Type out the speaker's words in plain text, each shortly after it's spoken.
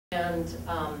And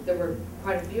there were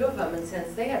quite a few of them, and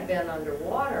since they had been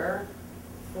underwater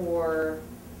for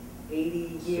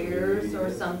 80 years or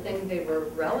something, they were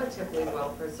relatively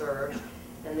well preserved,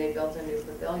 and they built a new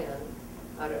pavilion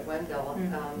out at Wendell.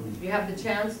 If you have the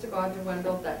chance to go out to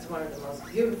Wendell, that's one of the most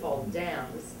beautiful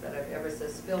dams that I've ever seen, a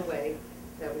spillway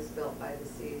that was built by the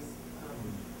seas,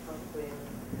 probably in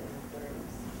the 30s.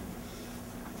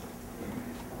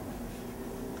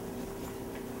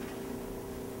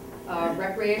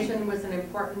 Recreation was an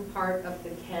important part of the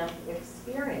camp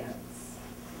experience.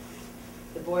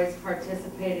 The boys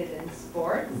participated in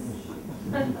sports.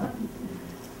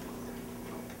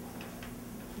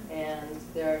 And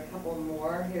there are a couple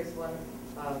more. Here's one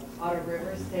of Otter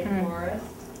River State Forest.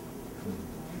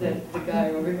 The guy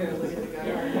over here, look at the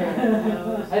guy over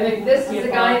here. I think this is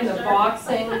the guy in the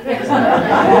boxing picture.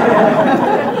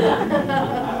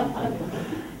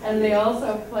 And they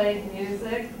also played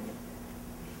music.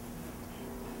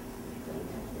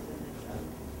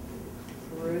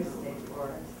 Peru State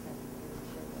Forest.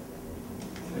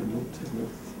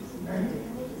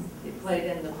 They played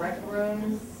in the rec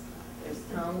rooms. There's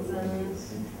Townsend,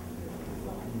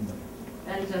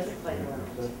 and just playground.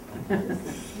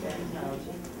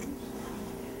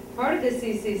 Part of the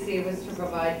CCC was to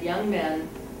provide young men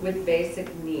with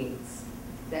basic needs.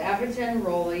 The average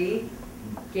enrollee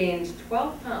gained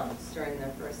 12 pounds during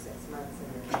their first 6 months in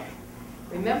the camp.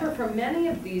 Remember, for many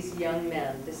of these young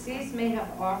men, the Cs may have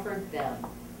offered them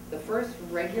the first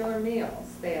regular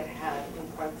meals they had had in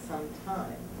quite some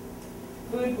time.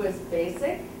 Food was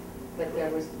basic, but there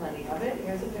was plenty of it.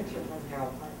 Here's a picture from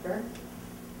Harold Parker.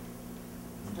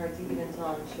 It's hard to even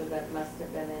tell, I'm sure that must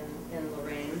have been in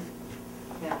Lorraine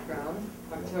Campground,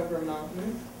 October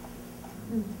Mountain.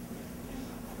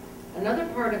 Another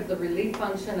part of the relief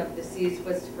function of the Cs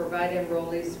was to provide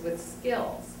enrollees with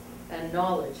skills and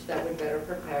knowledge that would better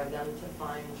prepare them to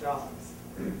find jobs.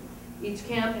 Each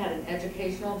camp had an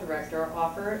educational director,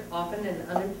 often an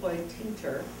unemployed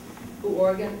teacher, who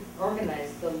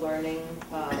organized the learning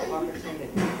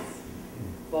opportunities.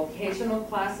 Vocational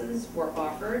classes were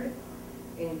offered,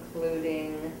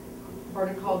 including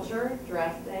horticulture,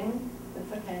 drafting,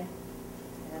 that's okay,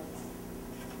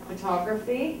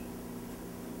 photography,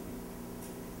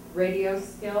 radio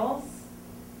skills,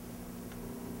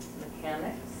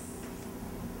 mechanics,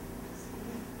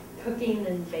 cooking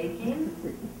and baking.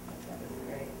 That was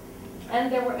great.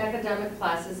 And there were academic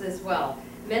classes as well.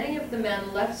 Many of the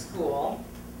men left school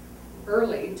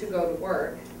early to go to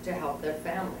work to help their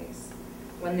families.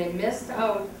 When they missed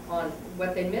out on,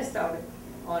 what they missed out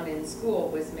on in school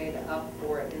was made up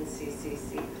for in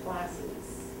CCC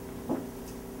classes.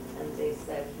 And they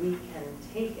said, we can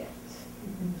take it.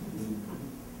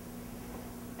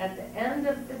 At the end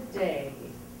of the day,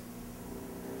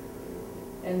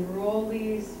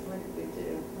 enrollees, what did we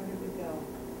do? Where did we go?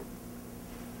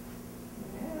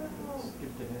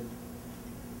 Skipped ahead.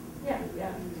 Yeah.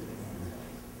 Where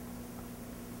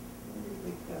did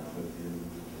we go?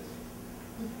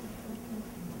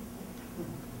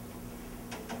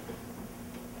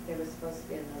 There was supposed to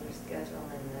be another schedule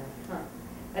in there.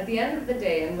 At the end of the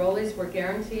day, enrollees were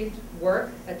guaranteed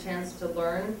work, a chance to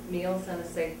learn, meals, and a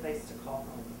safe place to call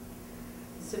home.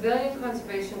 The Civilian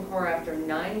Conservation Corps, after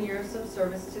 9 years of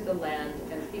service to the land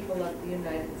and people of the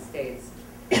United States,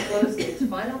 closed its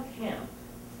final camp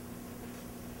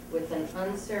with an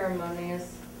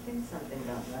unceremonious, I think something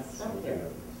got messed up there.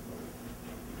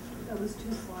 That was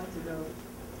 2 slides ago.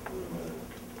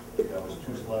 That was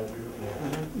 2 slides ago.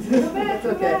 Go back,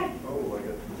 go back. Oh, I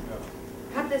got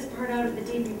Cut this part out of the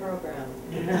TV program.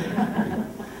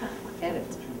 Edit.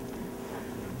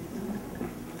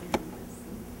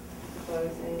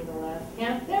 Closing the last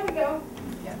camp. There we go.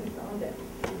 Yeah, we found it.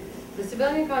 The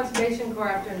Civilian Conservation Corps,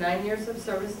 after 9 years of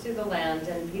service to the land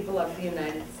and people of the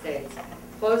United States,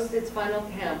 closed its final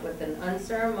camp with an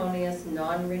unceremonious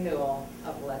non-renewal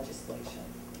of legislation.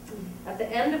 At the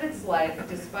end of its life,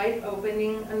 despite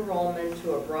opening enrollment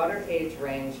to a broader age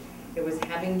range, it was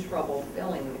having trouble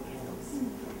filling the camps.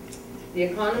 The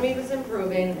economy was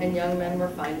improving and young men were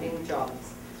finding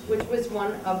jobs, which was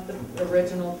one of the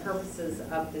original purposes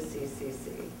of the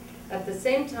CCC. At the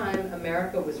same time,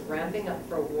 America was ramping up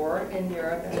for war in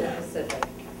Europe and the Pacific,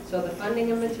 so the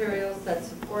funding of materials that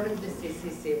supported the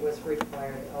CCC was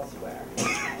required elsewhere.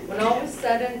 When all was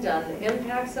said and done, the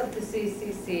impacts of the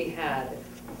CCC had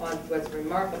was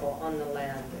remarkable on the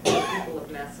land and the people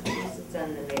of Massachusetts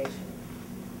and the nation.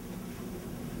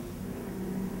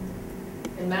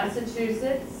 In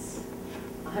Massachusetts,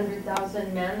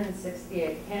 100,000 men in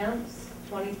 68 camps,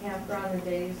 20 campground and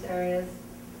day use areas,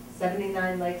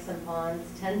 79 lakes and ponds,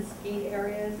 10 ski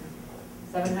areas,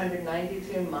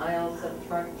 792 miles of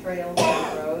truck trails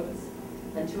and roads,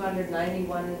 and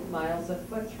 291 miles of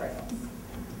foot trails.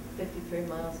 53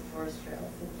 miles of forest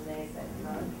trails. It's amazing,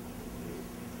 huh?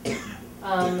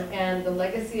 And the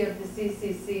legacy of the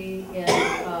CCC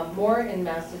in more in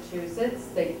Massachusetts.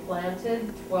 They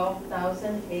planted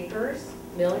 12,000 acres,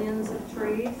 millions of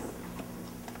trees,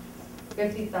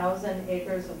 50,000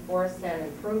 acres of forest stand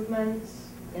improvements,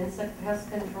 insect pest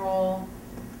control,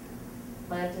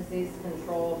 plant disease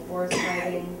control, forest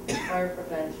fighting, fire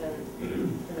prevention,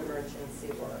 and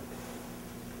emergency work.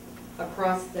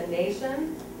 Across the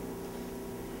nation,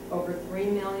 over 3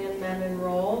 million men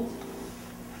enrolled,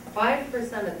 5%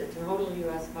 of the total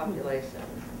U.S. population.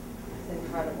 It's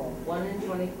incredible. 1 in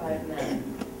 25 men.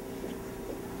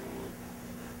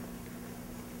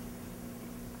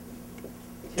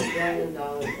 $2 billion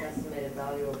estimated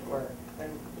value of work.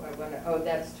 And I want to,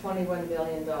 that's $21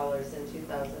 billion in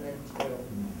 2002.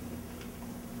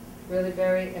 Really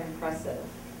very impressive.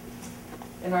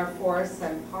 In our forests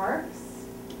and parks,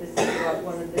 this is what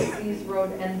one of the C's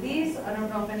wrote. And these, I don't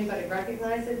know if anybody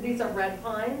recognizes it, these are red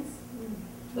pines.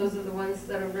 Those are the ones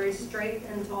that are very straight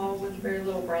and tall with very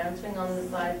little branching on the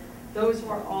side. Those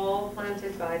were all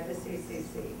planted by the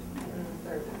CCC in the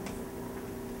 30s.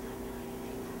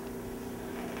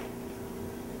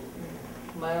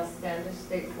 Miles Standish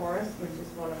State Forest, which is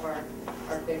one of our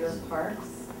bigger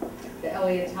parks. The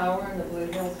Elliott Tower and the Blue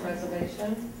Hills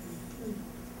Reservation.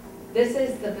 This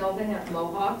is the building at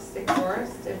Mohawk State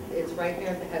Forest. It's right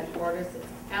near the headquarters. It's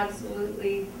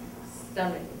absolutely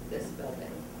stunning, this building.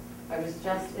 I was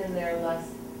just in there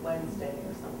last Wednesday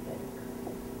or something.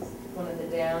 One of the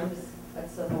dams at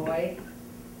Savoy.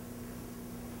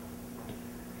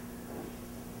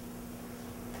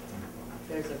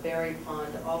 There's a berry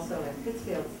pond also in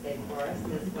Pittsfield State Forest,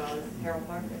 as well as Harold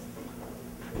Parker State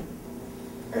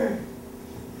Forest.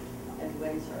 And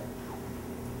Windsor.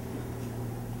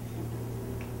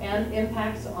 And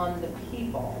impacts on the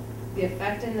people. The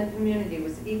effect in the community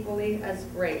was equally as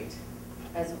great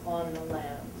as on the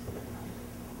land.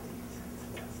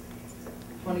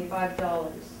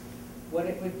 $25, what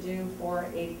it would do for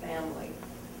a family.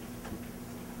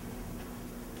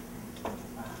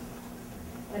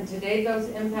 And today those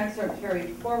impacts are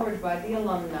carried forward by the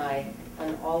alumni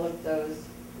and all of those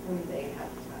whom they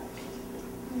have touched.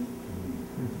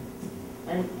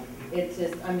 And it's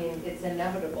just, I mean, it's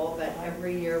inevitable that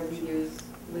every year we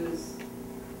lose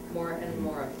more and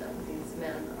more of them. These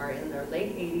men are in their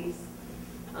late 80s.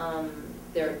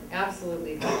 They're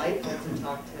absolutely delightful to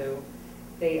talk to.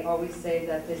 They always say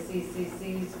that the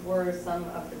CCCs were some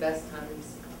of the best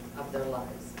times of their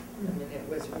lives. I mean, it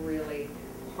was really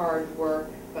hard work,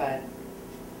 but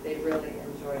they really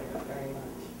enjoyed it very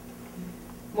much.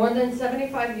 More than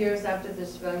 75 years after the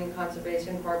Civilian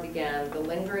Conservation Corps began, the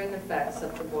lingering effects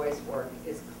of the boys' work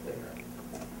is clear.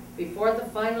 Before the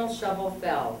final shovel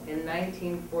fell in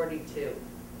 1942,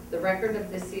 the record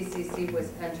of the CCC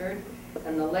was entered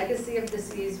and the legacy of the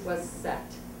C's was set.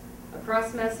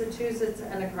 Across Massachusetts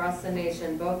and across the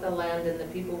nation, both the land and the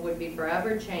people would be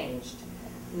forever changed.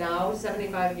 Now,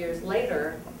 75 years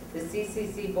later, the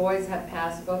CCC boys have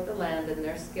passed both the land and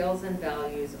their skills and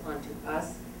values onto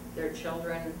us, their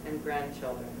children and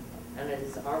grandchildren, and it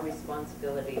is our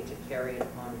responsibility to carry it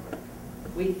onward.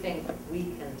 We think we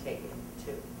can take it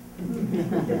too.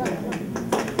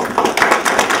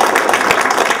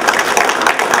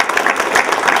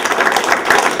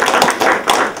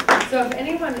 So if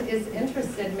anyone is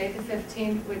interested, May the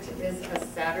 15th, which is a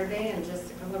Saturday in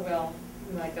just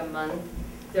like a month,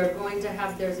 they're going to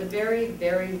have, there's a very,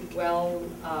 very well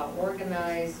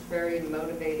organized, very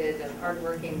motivated and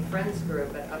hardworking friends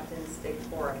group at Upton State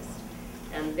Forest.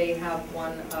 And they have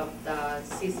one of the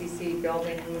CCC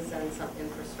buildings and some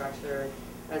infrastructure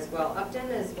as well. Upton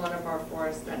is one of our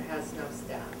forests that has no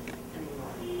staff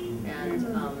anymore.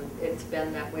 And it's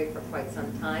been that way for quite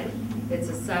some time. It's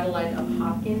a satellite of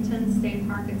Hopkinton State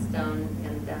Park. It's down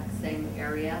in that same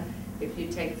area. If you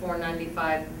take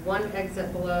 495, one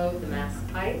exit below the Mass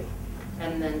Pike,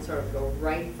 and then sort of go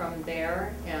right from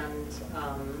there, and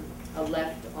a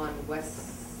left on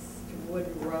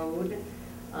Westwood Road.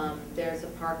 There's a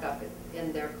park up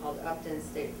in there called Upton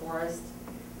State Forest.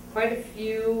 Quite a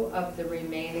few of the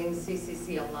remaining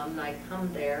CCC alumni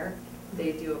come there.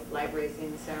 They do a flag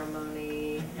raising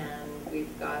ceremony, and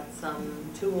we've got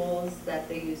some tools that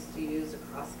they used to use, a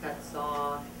crosscut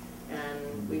saw,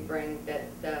 and we bring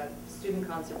the Student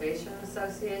Conservation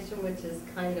Association, which is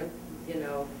kind of,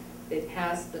 they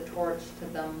passed the torch to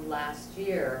them last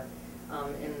year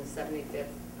in the 75th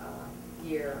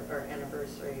year or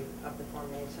anniversary of the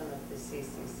formation of the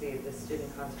CCC, the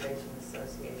Student Conservation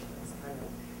Association. Is kind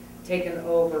of taken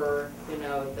over, you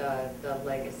know, the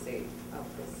legacy of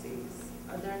the Cs.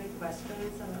 Are there any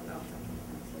questions? I don't know if I can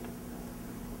answer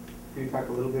Can you talk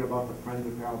a little bit about the Friends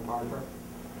of Harold Parker?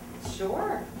 that.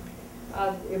 Sure.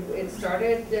 It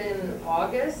started in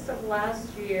August of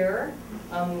last year.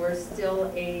 We're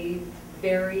still a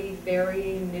very,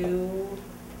 very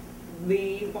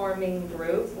newly forming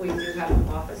group. We do have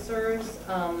officers,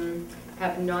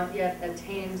 have not yet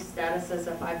attained status as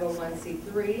a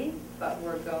 501c3, but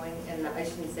we're going, and I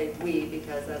shouldn't say we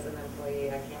because as an employee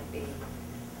I can't be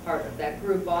part of that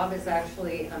group. Bob is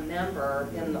actually a member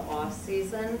in the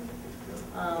off-season,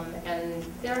 and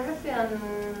there have been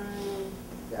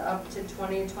up to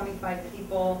 20, 25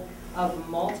 people of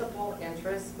multiple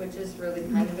interests, which is really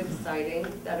kind of exciting,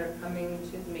 that are coming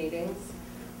to the meetings.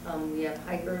 We have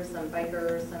hikers and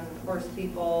bikers and horse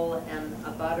people and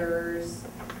abutters,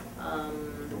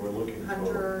 And we're looking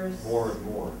hunters. for more and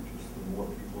more, just the more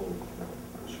people,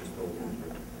 it's just open.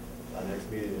 Our next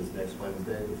meeting is next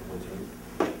Wednesday, the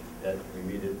 14th. We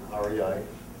meet at REI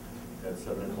at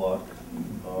 7 o'clock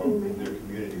in their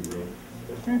community room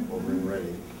over in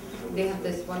Reading. So They it's, have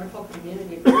this wonderful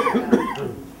community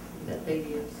program that they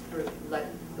use, let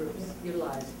groups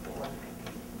utilize for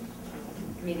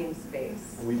meeting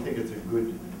space. And we think it's a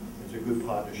good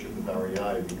partnership with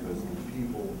REI because the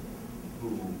people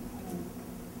who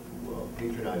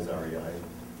patronize REI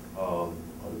are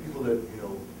the people that, you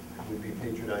know, would be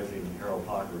patronizing Harold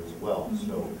Parker as well.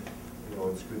 So, you know,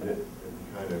 it's good that we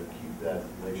kind of keep that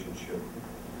relationship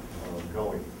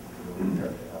going. You know,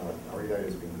 REI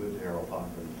has been good to Harold Parker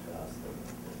in the past, and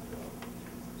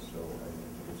so I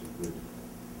think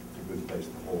it's a good place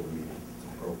to hold a meeting. It's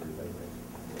appropriate, I think.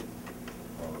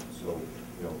 So,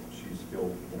 you know, she's still,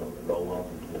 you know, well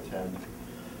welcome to attend.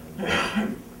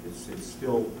 It's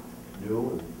still new,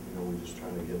 and, you know, we're just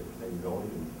trying to get the thing going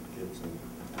and get some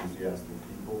enthusiastic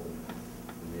people, and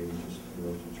maybe just, you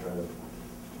know, to try to,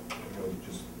 you know,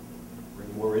 just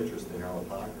bring more interest in Harold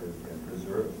Parker and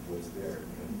preserve what's there. And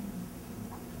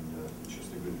it's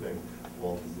just a good thing.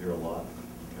 Walt is there a lot.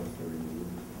 He comes to every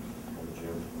meeting on the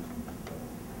gym.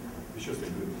 It's just a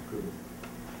good,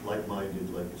 like-minded,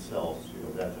 like yourselves, you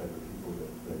know, that type of people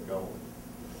that go.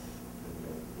 And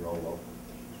you're all welcome.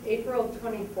 April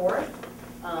 24th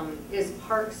is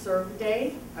Park Serve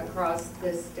Day across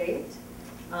this state.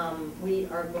 We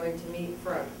are going to meet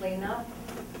for a cleanup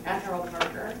at Harold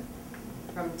Parker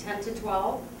from 10 to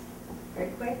 12,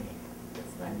 very quick.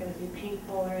 It's not going to be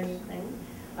painful or anything.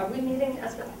 Are we meeting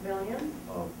at the pavilion?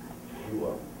 You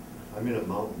are. I'm in a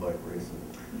mountain bike racing.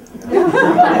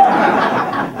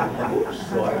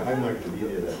 So I'm not going to be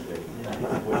there that day.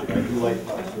 Unfortunately, I do like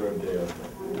Park Serve Day.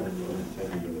 I've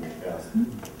attended in the past.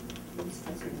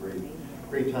 It's a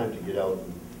great time to get out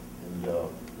and you know,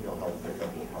 help pick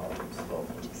up the park and stuff.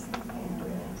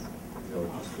 You know,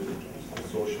 just to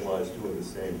socialize too at the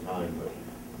same time. But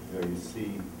you know, you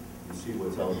see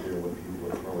what's out there, what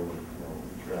people are throwing, you know,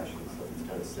 trash and stuff. It's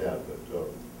kind of sad, but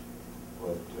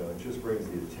it just brings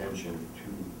the attention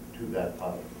to that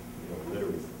part, you know,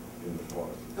 literally in the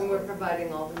forest. And we're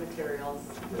providing all the materials,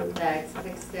 Yeah. bags,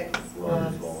 pick sticks,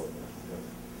 Gloves, gloves, all of that.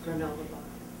 granola bars.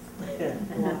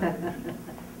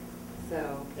 So.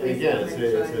 And again, it's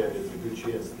please join us. a good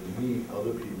chance to meet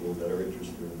other people that are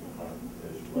interested in the park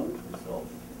as well as yourself.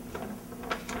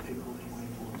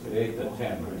 It's 8 to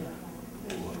 10, right?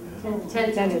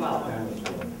 10 to 12.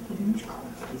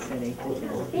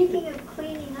 Speaking of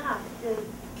cleaning up,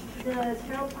 does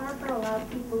Harold Parker allow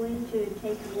people in to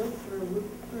take wood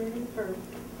for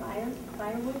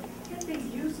firewood? Yeah, they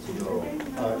used to, So, did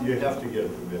they? No? you have to get a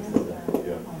permit for that,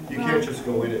 yeah. You can't just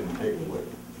go in and take wood.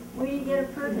 Where do you get a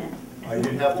permit?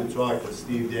 You'd have to talk to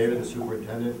Steve David, the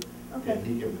superintendent, Okay. and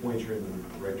he can point you in the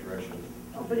right direction.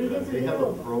 Oh, but it isn't They have a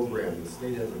available. program, the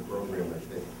state has a program, I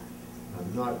think.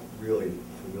 I'm not really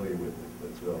familiar with it,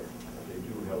 but they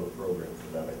do have a program for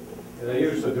that, I think. They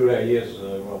used to do that years,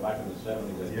 well, back in the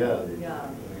 70s. Yeah, they, Yeah.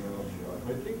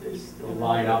 I think they still. They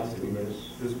line up to do this.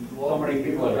 There's So many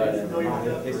people are that.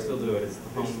 They still do it, it's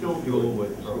the They still home do fuel it.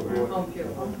 with program. Home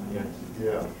fuel.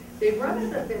 Yeah. They run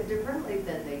it a bit differently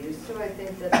than they used to. I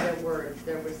think that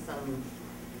there was some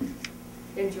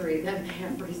injury that may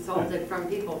have resulted from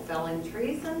people felling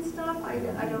trees and stuff. I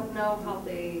don't know how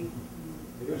they,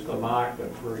 They used to mark the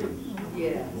trees.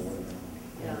 yes,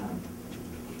 yeah,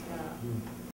 yeah.